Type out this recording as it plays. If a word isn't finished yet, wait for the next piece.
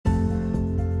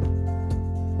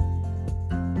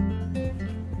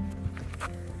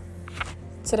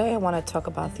Today I want to talk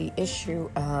about the issue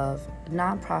of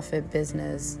nonprofit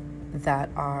business that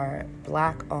are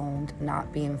Black-owned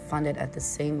not being funded at the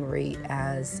same rate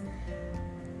as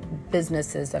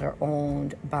businesses that are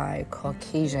owned by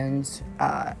Caucasians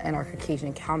and our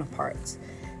Caucasian counterparts.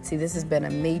 See, this has been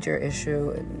a major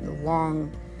issue, a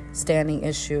long-standing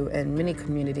issue in many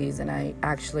communities, and I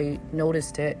actually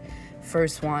noticed it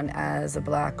first one as a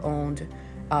Black owner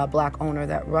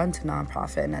that runs a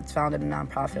nonprofit and that's founded a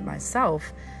nonprofit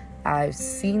myself. I've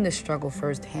seen the struggle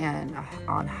firsthand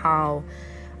on how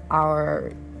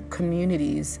our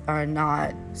communities are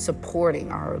not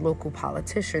supporting our local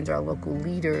politicians, our local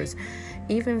leaders,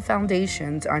 even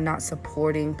foundations are not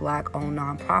supporting Black-owned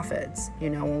nonprofits. You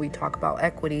know, when we talk about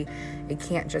equity, it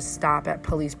can't just stop at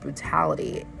police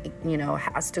brutality. It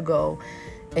has to go,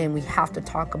 and we have to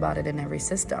talk about it in every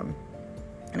system.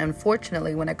 And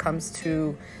unfortunately, when it comes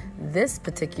to this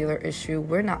particular issue,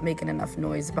 we're not making enough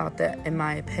noise about that, in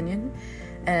my opinion.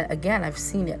 And again, I've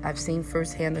seen it. I've seen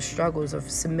firsthand the struggles of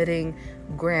submitting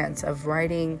grants, of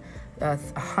writing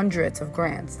hundreds of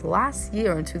grants. Last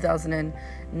year in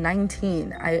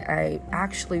 2019, I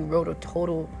actually wrote a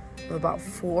total of about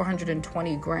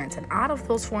 420 grants. And out of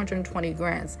those 420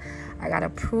 grants, I got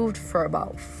approved for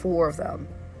about 4 of them.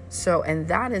 So, and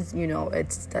that is,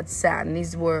 that's sad. And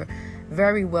these were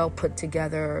very well put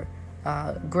together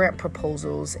grant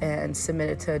proposals and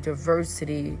submitted to a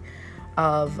diversity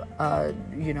of,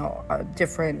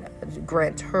 different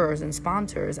grantors and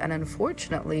sponsors. And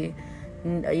unfortunately,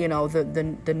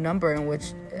 the number in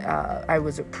which I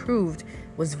was approved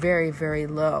was very, very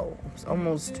low. It was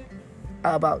almost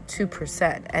about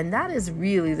 2%. And that is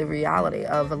really the reality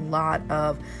of a lot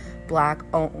of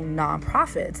Black-owned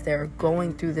nonprofits. They're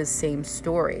going through this same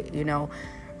story.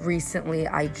 Recently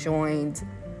I joined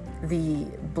the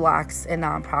Blacks and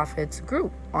Nonprofits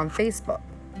group on Facebook.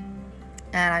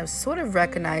 And I was sort of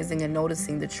recognizing and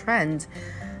noticing the trend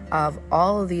of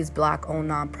all of these Black-owned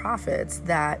nonprofits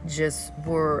that just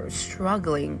were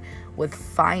struggling with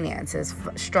finances,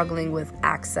 struggling with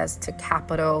access to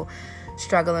capital,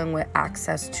 struggling with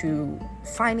access to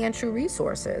financial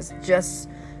resources, just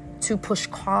to push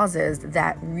causes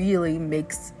that really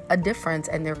makes a difference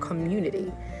in their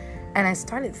community. And I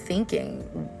started thinking,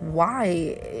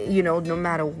 why, no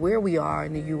matter where we are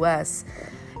in the U.S.,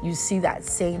 you see that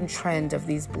same trend of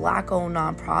these Black-owned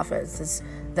nonprofits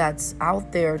that's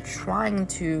out there trying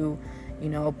to,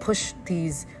 push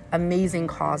these amazing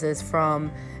causes, from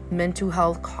mental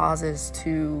health causes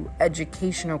to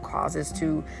educational causes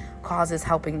to causes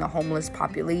helping the homeless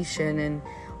population, and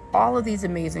all of these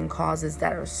amazing causes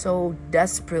that are so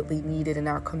desperately needed in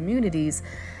our communities.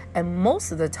 And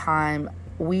most of the time,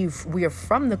 we are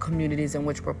from the communities in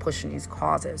which we're pushing these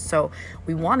causes. So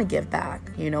we want to give back.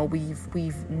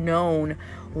 We've known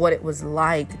what it was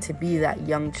like to be that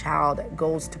young child that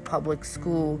goes to public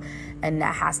school and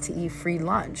that has to eat free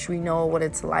lunch. We know what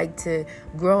it's like to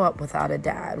grow up without a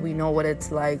dad. We know what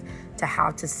it's like to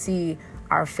have to see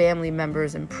our family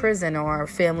members in prison or our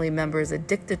family members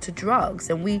addicted to drugs.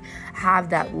 And we have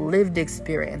that lived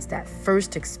experience, that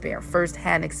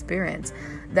first-hand experience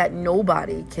that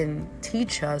nobody can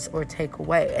teach us or take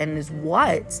away. And is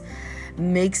what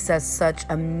makes us such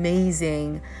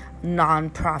amazing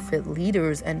nonprofit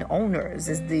leaders and owners,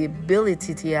 is the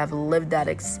ability to have lived that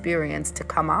experience, to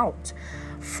come out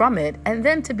from it, and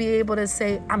then to be able to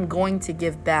say, I'm going to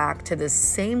give back to the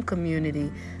same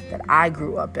community that I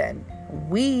grew up in.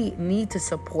 We need to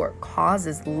support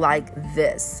causes like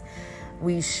this.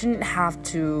 We shouldn't have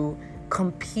to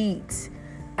compete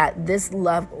at this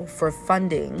level for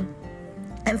funding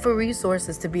and for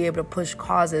resources to be able to push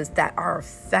causes that are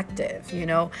effective.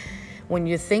 When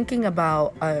you're thinking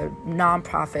about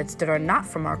nonprofits that are not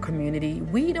from our community,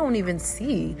 we don't even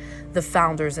see the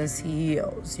founders and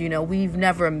CEOs. We've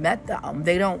never met them.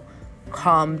 They don't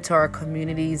come to our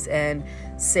communities and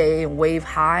say and wave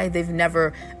hi. They've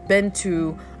never been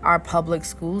to our public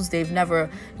schools. They've never,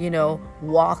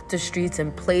 walked the streets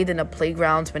and played in the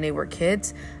playgrounds when they were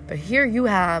kids. But here you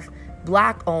have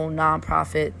Black-owned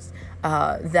nonprofits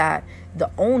that the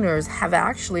owners have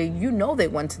actually, they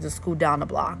went to the school down the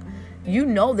block.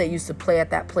 They used to play at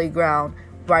that playground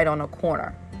right on the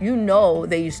corner.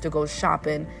 They used to go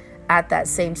shopping at that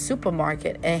same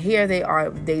supermarket. And here they are,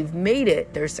 they've made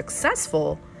it, they're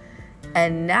successful,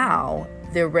 and now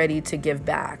they're ready to give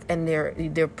back. And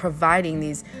they're providing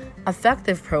these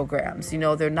effective programs.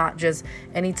 They're not just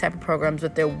any type of programs,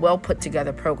 but they're well put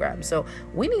together programs. So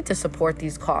we need to support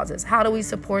these causes. How do we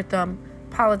support them?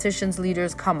 Politicians,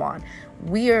 leaders, come on.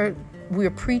 We are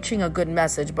preaching a good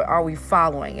message, but are we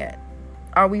following it?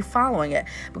 Are we following it?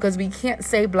 Because we can't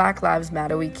say Black Lives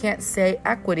Matter, we can't say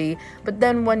equity, but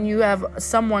then when you have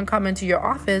someone come into your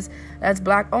office that's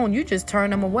Black owned, you just turn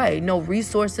them away. No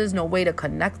resources, no way to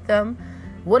connect them.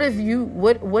 What have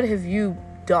you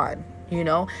done?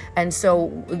 And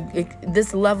so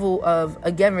this level of,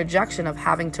 again, rejection of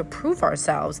having to prove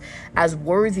ourselves as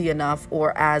worthy enough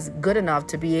or as good enough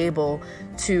to be able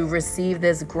to receive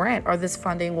this grant or this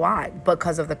funding. Why?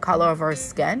 Because of the color of our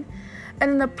skin.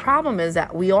 And the problem is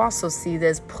that we also see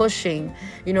this pushing,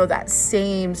 that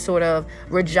same sort of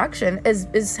rejection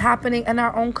is happening in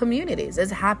our own communities.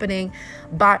 It's happening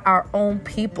by our own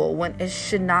people when it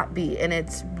should not be. And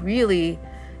it's really,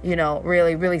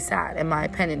 really, really sad. In my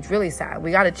opinion, it's really sad. We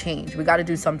got to change. We got to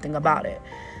do something about it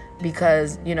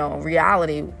because, in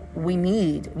reality, we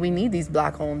need these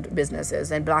Black-owned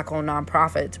businesses and Black-owned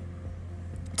nonprofits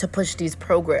to push these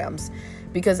programs.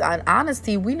 Because in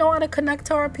honesty, we know how to connect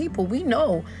to our people. We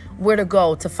know where to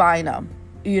go to find them.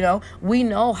 We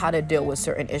know how to deal with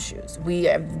certain issues. We've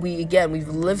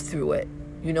lived through it.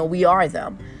 We are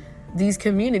them. These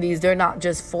communities, they're not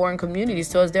just foreign communities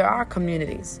to us. They're our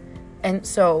communities. And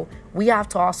so we have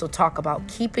to also talk about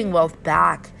keeping wealth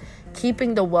back,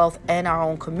 keeping the wealth in our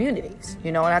own communities.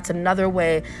 And that's another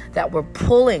way that we're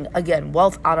pulling, again,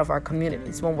 wealth out of our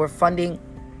communities when we're funding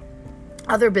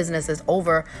other businesses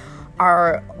over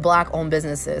our Black-owned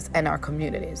businesses and our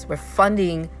communities. We're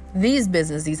funding these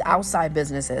outside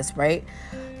businesses, right?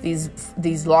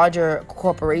 These larger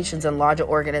corporations and larger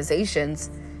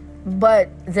organizations. But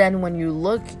then when you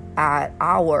look at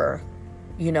our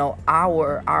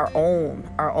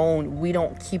own, we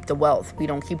don't keep the wealth. We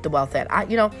don't keep the wealth that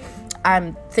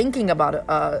I'm thinking about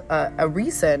a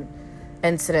recent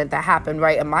incident that happened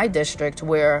right in my district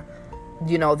where,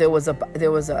 there was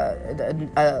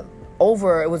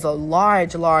a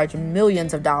large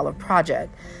millions of dollar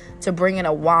project to bring in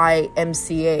a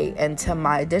YMCA into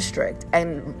my district.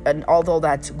 And although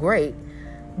that's great,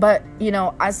 but,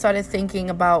 I started thinking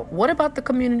about what about the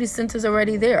community centers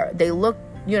already there? They look,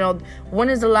 when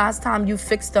is the last time you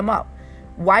fixed them up?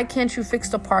 Why can't you fix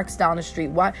the parks down the street?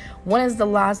 When is the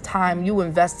last time you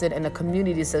invested in a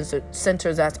community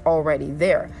centers that's already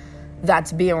there,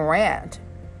 that's being ran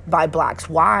by Blacks?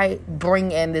 Why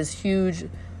bring in this huge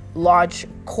large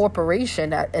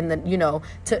corporation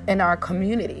in our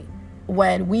community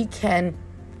when we can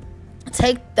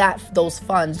take those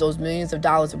funds, those millions of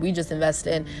dollars that we just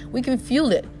invested in, we can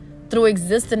fuel it through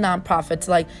existing nonprofits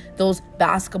like those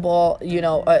basketball,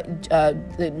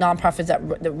 the nonprofits that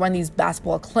run these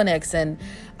basketball clinics and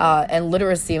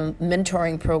literacy and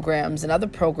mentoring programs and other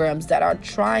programs that are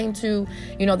trying to,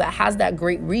 that has that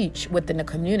great reach within the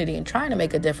community and trying to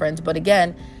make a difference. But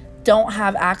again, don't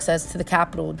have access to the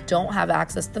capital, don't have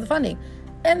access to the funding,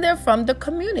 and they're from the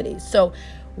community. So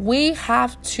we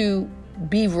have to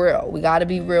be real. We got to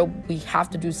be real. We have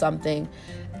to do something,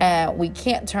 and we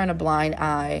can't turn a blind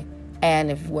eye.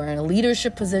 And if we're in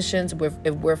leadership positions,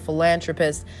 if we're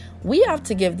philanthropists, we have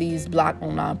to give these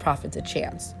Black-owned nonprofits a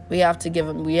chance. We have to give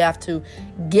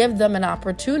them an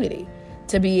opportunity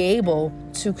to be able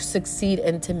to succeed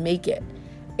and to make it.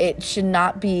 It should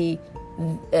not be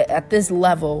at this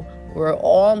level where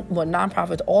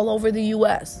nonprofits all over the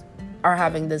U.S. are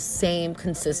having the same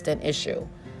consistent issue.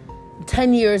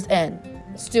 10 years in,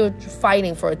 still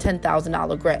fighting for a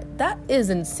 $10,000 grant. That is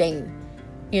insane.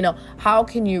 How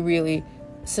can you really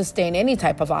sustain any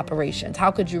type of operations?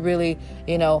 How could you really,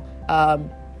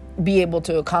 be able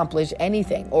to accomplish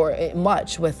anything or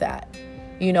much with that?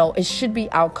 It should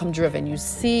be outcome driven. You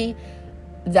see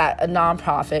that a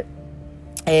nonprofit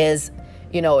is,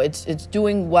 it's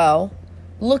doing well.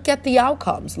 Look at the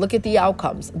outcomes.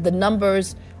 The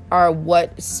numbers are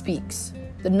what speaks.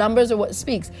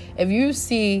 If you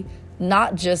see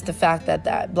not just the fact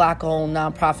that Black-owned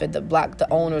nonprofit, the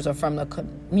owners are from the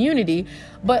community,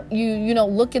 but you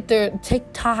look at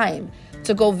take time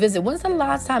to go visit. When's the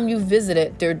last time you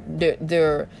visited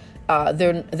their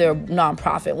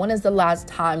nonprofit? When is the last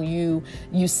time you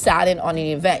sat in on an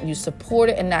event, you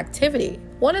supported an activity?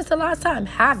 When is the last time?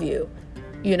 Have you?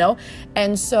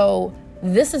 And so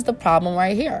this is the problem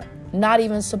right here. Not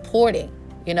even supporting,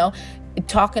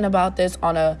 talking about this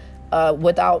on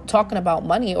without talking about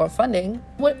money or funding.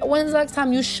 When is the last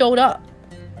time you showed up?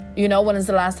 When is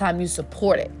the last time you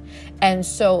supported? And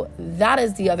so that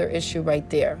is the other issue right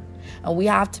there. And we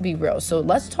have to be real. So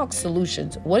let's talk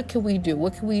solutions. What can we do?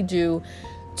 What can we do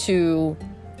to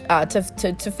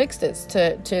fix this,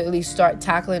 to at least start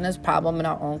tackling this problem in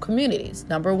our own communities?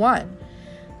 Number one,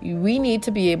 we need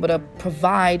to be able to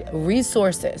provide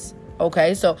resources.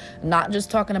 Okay, so not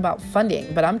just talking about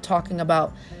funding, but I'm talking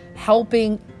about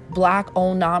helping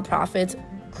Black-owned nonprofits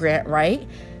grant write,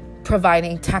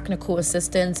 providing technical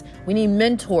assistance. We need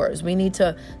mentors. We need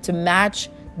to match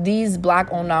these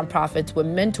Black-owned nonprofits with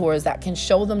mentors that can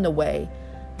show them the way,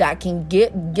 that can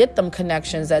get them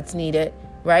connections that's needed,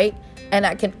 right? And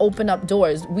that can open up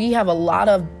doors. We have a lot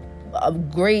of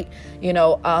great,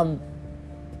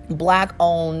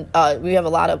 Black-owned, we have a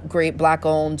lot of great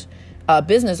Black-owned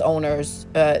business owners,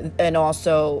 and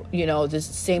also, the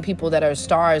same people that are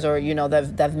stars or,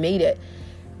 that've made it.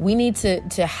 We need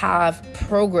to have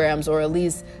programs, or at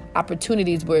least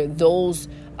opportunities, where those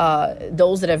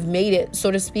that have made it,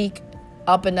 so to speak,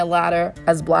 up in the ladder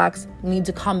as Blacks need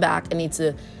to come back and need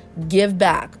to give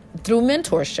back through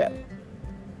mentorship.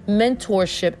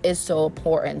 Mentorship is so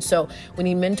important. So we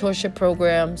need mentorship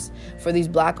programs for these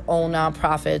Black-owned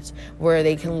nonprofits where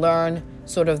they can learn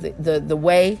sort of the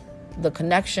way, the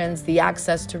connections, the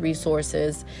access to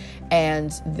resources,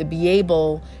 and to be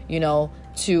able,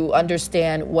 to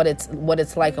understand what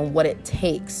it's like and what it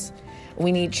takes.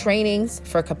 We need trainings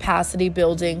for capacity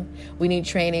building. We need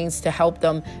trainings to help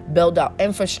them build out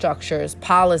infrastructures,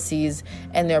 policies,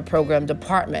 and their program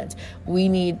department. We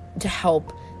need to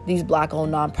help these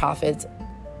Black-owned nonprofits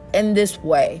in this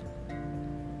way.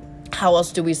 How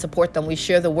else do we support them? We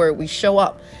share the word. We show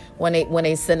up when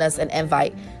they send us an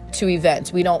invite to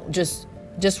events. We don't just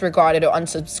disregard it or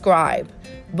unsubscribe,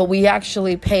 but we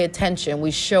actually pay attention.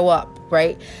 We show up,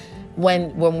 right?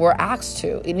 When we're asked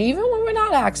to, and even when we're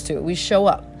not asked to, we show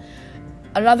up.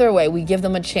 Another way, we give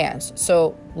them a chance.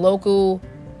 So local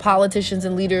politicians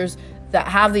and leaders that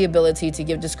have the ability to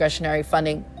give discretionary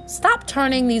funding, stop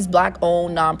turning these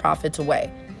Black-owned nonprofits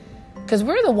away, because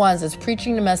we're the ones that's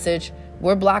preaching the message.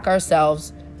 We're Black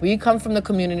ourselves. We come from the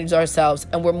communities ourselves,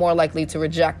 and we're more likely to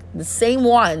reject the same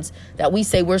ones that we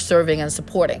say we're serving and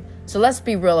supporting. So let's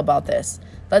be real about this.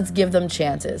 Let's give them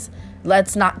chances.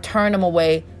 Let's not turn them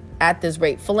away at this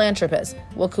rate. Philanthropists,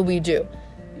 what could we do?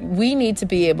 We need to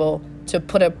be able to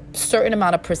put a certain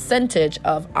amount of percentage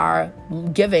of our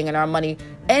giving and our money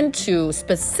into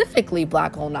specifically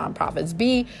Black-owned nonprofits.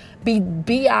 Be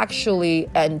actually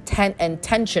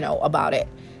intentional about it.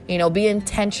 Be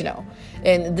intentional.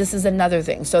 And this is another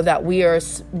thing, so that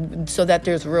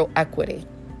there's real equity.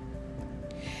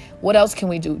 What else can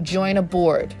we do? Join a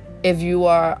board. If you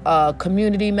are a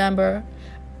community member,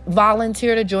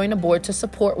 volunteer to join a board to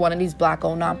support one of these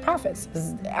Black-owned nonprofits.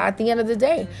 At the end of the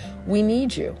day, we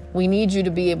need you. We need you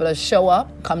to be able to show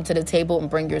up, come to the table, and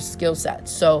bring your skill set.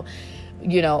 So,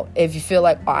 if you feel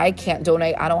like, I can't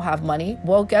donate, I don't have money,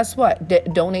 well, guess what?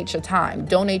 Donate your time,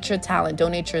 donate your talent,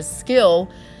 donate your skill,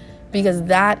 because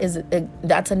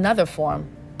that's another form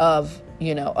of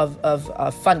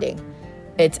funding.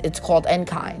 It's called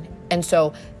in-kind. And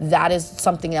so that is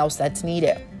something else that's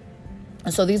needed.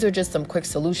 And so these are just some quick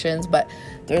solutions, but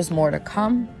there's more to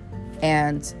come.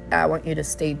 And I want you to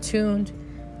stay tuned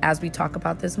as we talk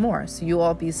about this more. So you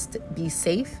all be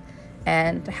safe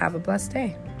and have a blessed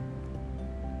day.